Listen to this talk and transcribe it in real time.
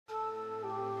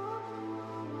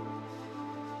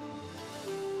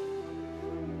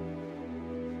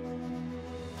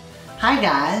Hi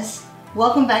guys,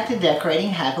 welcome back to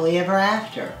Decorating Happily Ever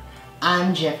After.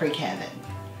 I'm Jeffrey Kevin.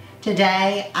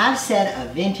 Today I've set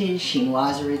a vintage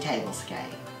Chinoiserie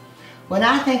Tablescape. When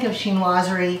I think of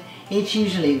Chinoiserie, it's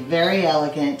usually very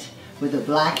elegant with a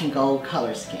black and gold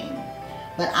color scheme.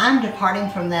 But I'm departing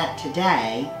from that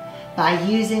today by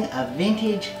using a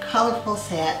vintage colorful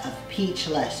set of peach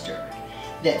luster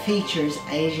that features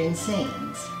Asian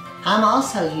scenes. I'm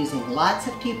also using lots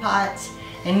of teapots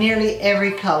and nearly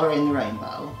every color in the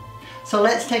rainbow. So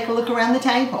let's take a look around the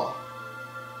table.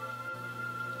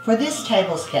 For this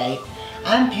tablescape,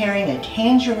 I'm pairing a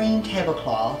tangerine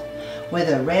tablecloth with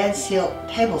a red silk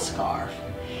table scarf.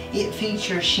 It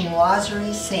features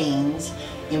chinoiserie scenes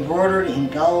embroidered in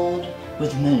gold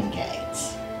with moon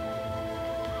gates.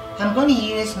 I'm going to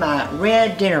use my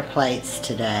red dinner plates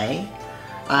today.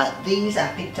 These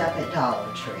I picked up at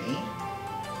Dollar Tree.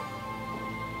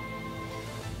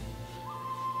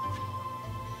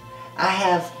 I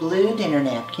have blue dinner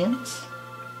napkins.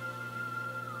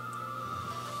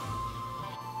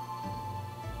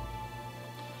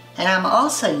 And I'm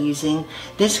also using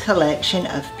this collection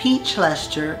of peach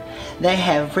luster. They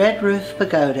have red roof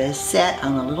pagodas set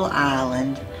on a little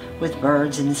island with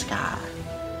birds in the sky.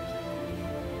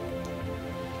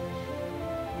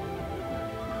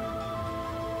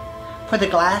 For the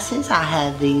glasses, I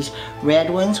have these red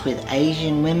ones with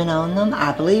Asian women on them.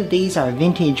 I believe these are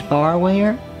vintage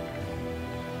barware.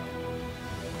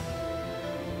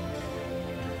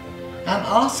 I'm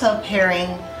also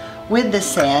pairing with the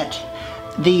set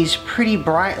these pretty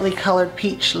brightly colored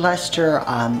peach luster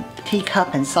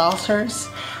teacup and saucers.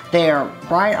 They're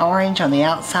bright orange on the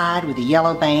outside with a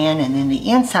yellow band, and then the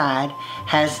inside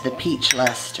has the peach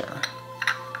luster.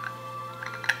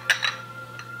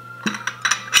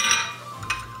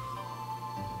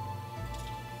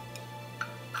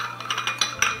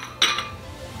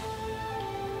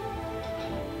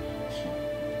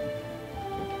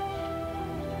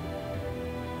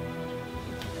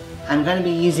 I'm going to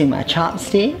be using my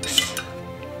chopsticks.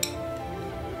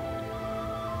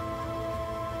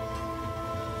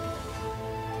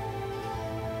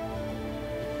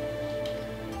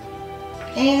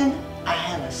 And I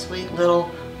have a sweet little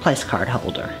place card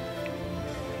holder.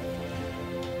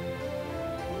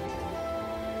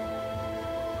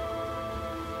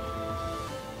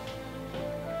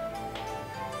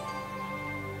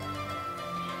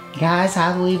 Guys,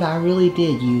 I believe I really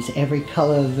did use every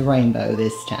color of the rainbow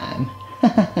this time.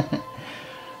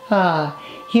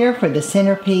 Here for the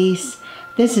centerpiece,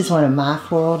 this is one of my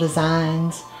floral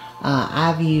designs.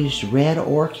 I've used red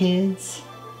orchids,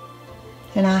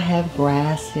 and I have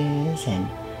grasses and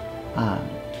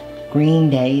green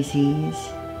daisies.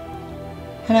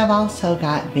 And I've also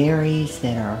got berries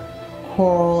that are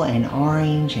coral and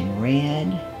orange and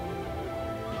red.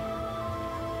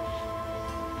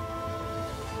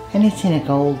 And it's in a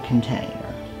gold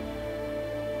container.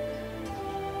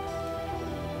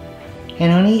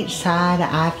 And on each side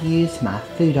I've used my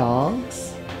foo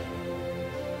dogs.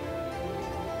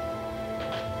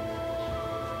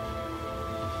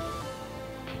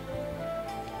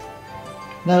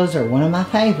 Those are one of my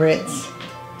favorites.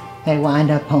 They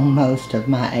wind up on most of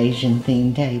my Asian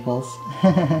themed tables.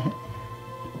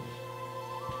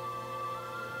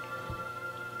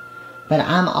 But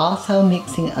I'm also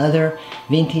mixing other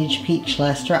vintage peach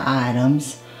luster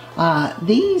items.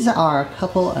 These are a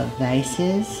couple of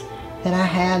vases that I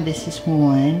have. This is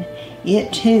one.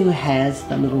 It too has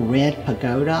the little red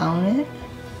pagoda on it.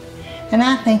 And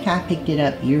I think I picked it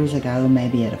up years ago,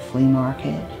 maybe at a flea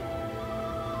market.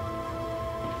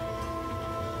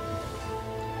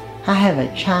 I have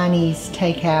a Chinese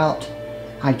takeout,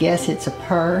 I guess it's a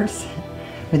purse,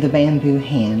 with a bamboo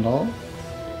handle.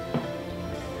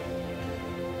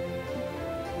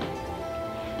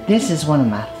 This is one of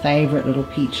my favorite little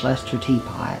peach luster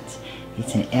teapots.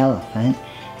 It's an elephant,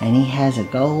 and he has a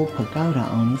gold pagoda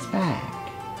on his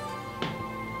back.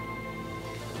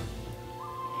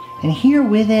 And here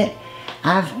with it,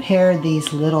 I've paired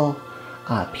these little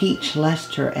peach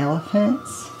luster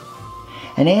elephants.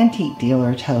 An antique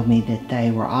dealer told me that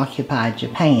they were occupied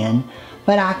Japan,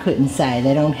 but I couldn't say.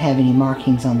 They don't have any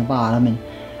markings on the bottom, and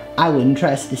I wouldn't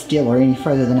trust this dealer any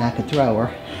further than I could throw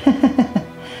her.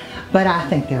 But I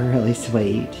think they're really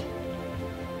sweet.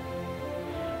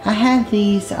 I have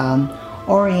these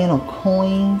Oriental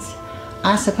coins.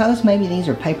 I suppose maybe these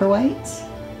are paperweights.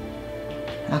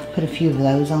 I've put a few of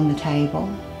those on the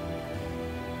table.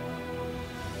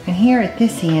 And here at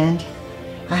this end,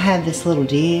 I have this little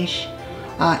dish.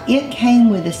 It came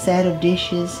with a set of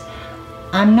dishes.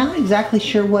 I'm not exactly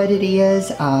sure what it is.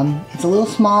 It's a little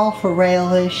small for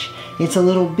relish. It's a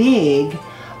little big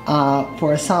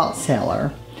for a salt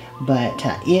cellar, but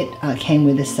it came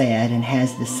with a set and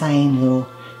has the same little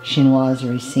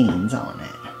chinoiserie scenes on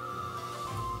it.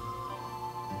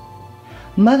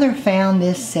 Mother found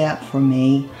this set for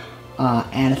me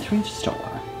at a thrift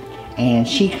store, and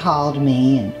she called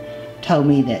me and told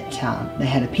me that they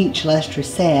had a peach luster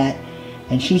set,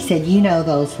 and she said, you know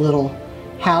those little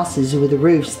houses with the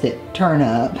roofs that turn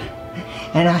up?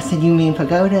 And I said, you mean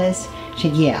pagodas? She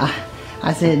said, yeah.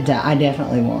 I said, I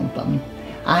definitely want them.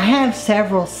 I have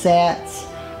several sets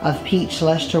of peach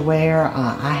lusterware.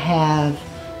 I have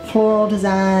floral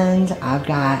designs. I've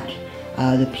got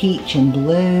the peach and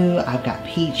blue. I've got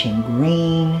peach and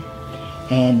green.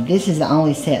 And this is the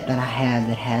only set that I have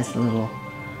that has little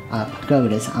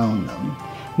pagodas on them.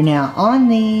 Now on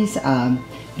these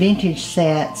vintage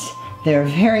sets, they're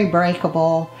very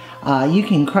breakable. You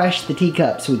can crush the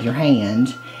teacups with your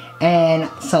hand, and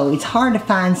so it's hard to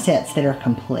find sets that are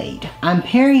complete. I'm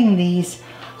pairing these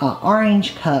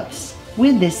orange cups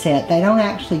with this set. They don't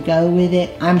actually go with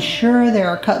it. I'm sure there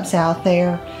are cups out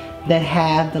there that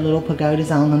have the little pagodas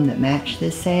on them that match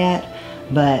this set,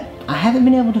 but I haven't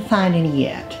been able to find any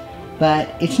yet.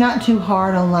 But it's not too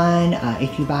hard online.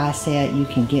 If you buy a set, you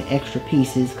can get extra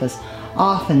pieces, because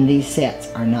often these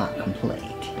sets are not complete.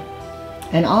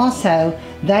 And also,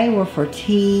 they were for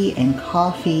tea and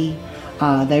coffee.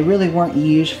 They really weren't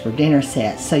used for dinner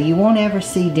sets, so you won't ever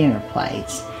see dinner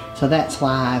plates. So that's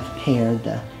why I've paired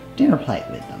the dinner plate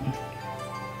with them.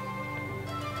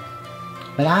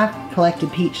 But I've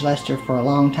collected peach luster for a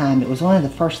long time. It was one of the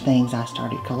first things I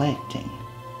started collecting.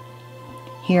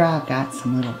 Here I've got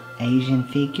some little Asian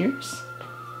figures.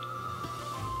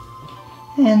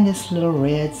 And this little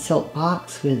red silk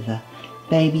box with the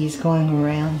babies going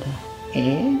around the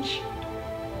edge.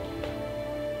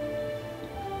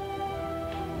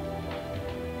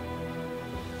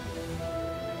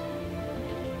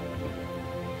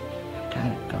 I've got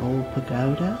a gold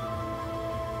pagoda.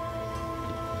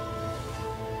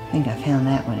 I think I found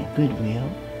that one at Goodwill.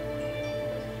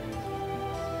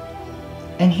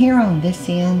 And here on this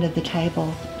end of the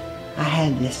table, I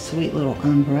had this sweet little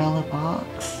umbrella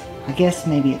box. I guess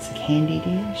maybe it's a candy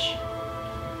dish.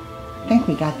 I think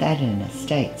we got that in an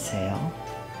estate sale.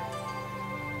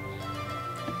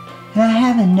 And I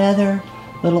have another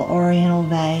little Oriental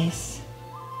vase.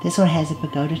 This one has a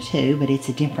pagoda too, but it's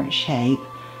a different shape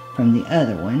from the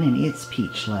other one, and it's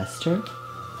peach luster.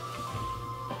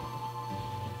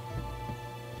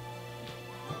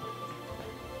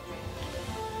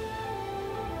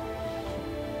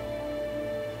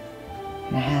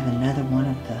 And I have another one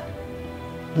of the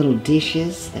little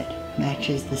dishes that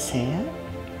matches the set.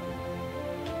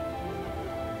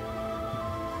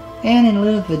 And in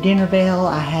lieu of the dinner bell,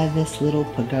 I have this little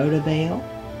pagoda bell.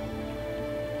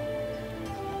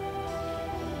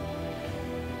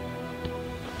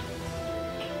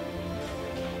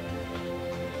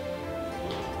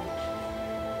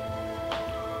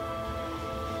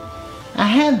 I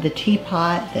have the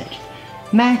teapot that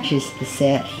matches the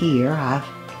set here. I've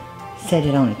set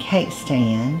it on a cake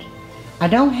stand. I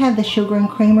don't have the sugar and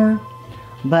creamer,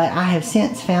 but I have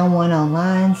since found one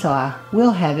online, so I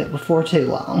will have it before too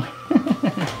long.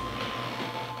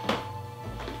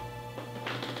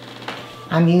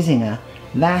 I'm using a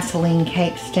Vaseline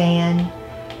cake stand.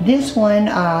 This one,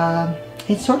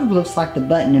 it sort of looks like the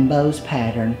button and bows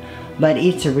pattern, but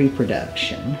it's a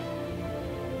reproduction.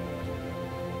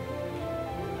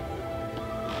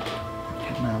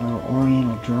 Got my little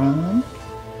Oriental drum.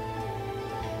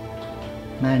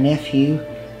 My nephew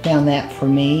found that for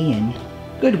me in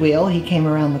Goodwill. He came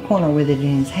around the corner with it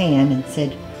in his hand and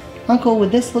said, "Uncle,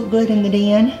 would this look good in the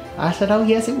den?" I said, "Oh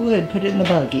yes it would, put it in the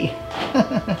buggy."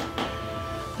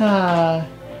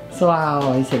 So I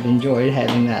always have enjoyed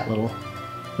having that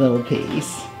little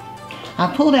piece.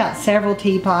 I pulled out several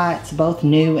teapots, both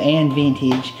new and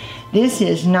vintage. This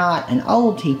is not an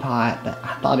old teapot, but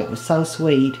I thought it was so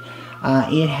sweet.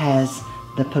 It has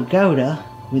the pagoda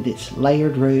with its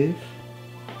layered roof.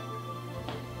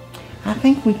 I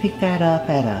think we picked that up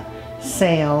at a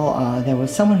sale. There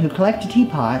was someone who collected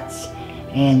teapots,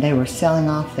 and they were selling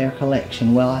off their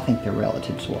collection. Well, I think their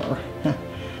relatives were.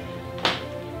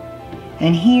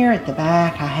 And here at the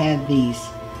back I have these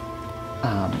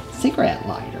cigarette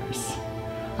lighters.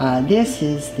 This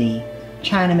is the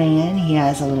Chinaman. He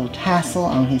has a little tassel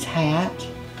on his hat.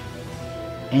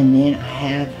 And then I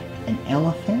have an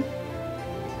elephant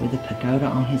with a pagoda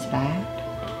on his back.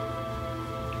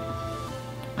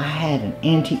 I had an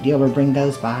antique dealer bring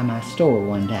those by my store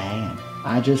one day, and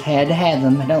I just had to have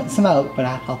them. I don't smoke, but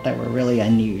I thought they were really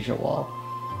unusual.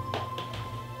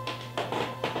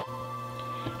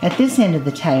 At this end of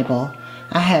the table,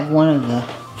 I have one of the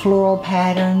floral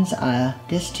patterns.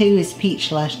 This too is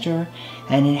peach luster,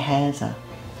 and it has a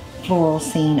floral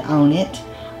scene on it.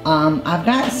 I've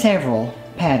got several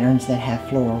patterns that have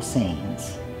floral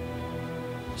scenes,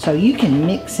 so you can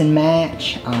mix and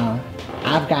match.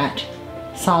 I've got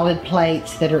solid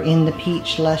plates that are in the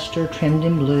peach luster trimmed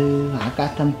in blue. I've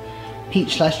got them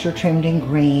peach luster trimmed in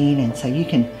green, and so you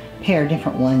can pair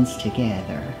different ones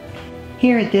together.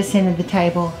 Here at this end of the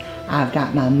table, I've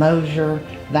got my Mosier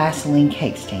Vaseline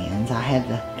cake stands. I have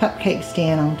the cupcake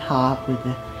stand on top with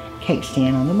the cake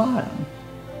stand on the bottom.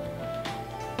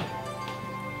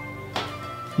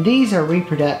 These are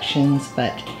reproductions,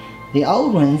 but the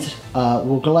old ones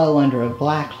will glow under a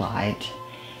black light,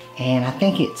 and I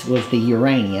think it was the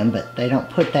uranium, but they don't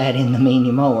put that in them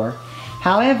anymore.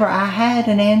 However, I had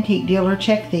an antique dealer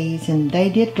check these, and they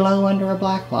did glow under a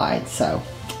black light, so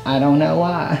I don't know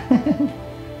why.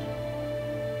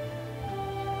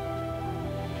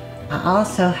 I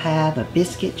also have a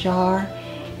biscuit jar.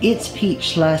 It's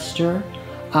peach luster.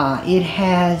 It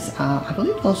has, I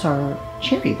believe those are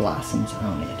cherry blossoms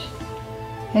on it.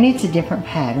 And it's a different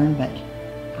pattern, but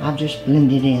I've just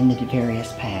blended in the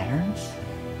various patterns.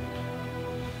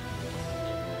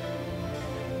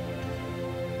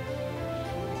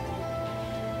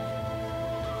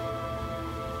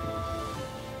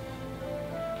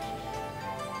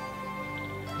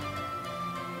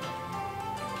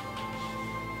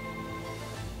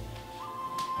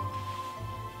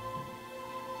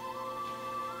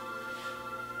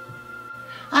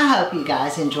 I hope you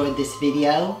guys enjoyed this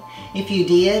video. If you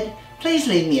did, please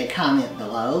leave me a comment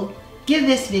below. Give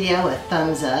this video a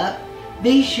thumbs up.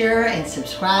 Be sure and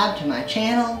subscribe to my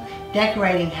channel,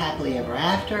 Decorating Happily Ever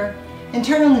After, and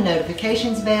turn on the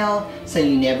notifications bell so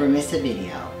you never miss a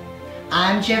video.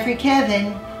 I'm Jeffrey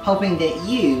Kevin, hoping that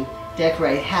you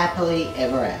decorate happily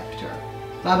ever after.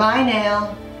 Bye-bye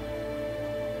now.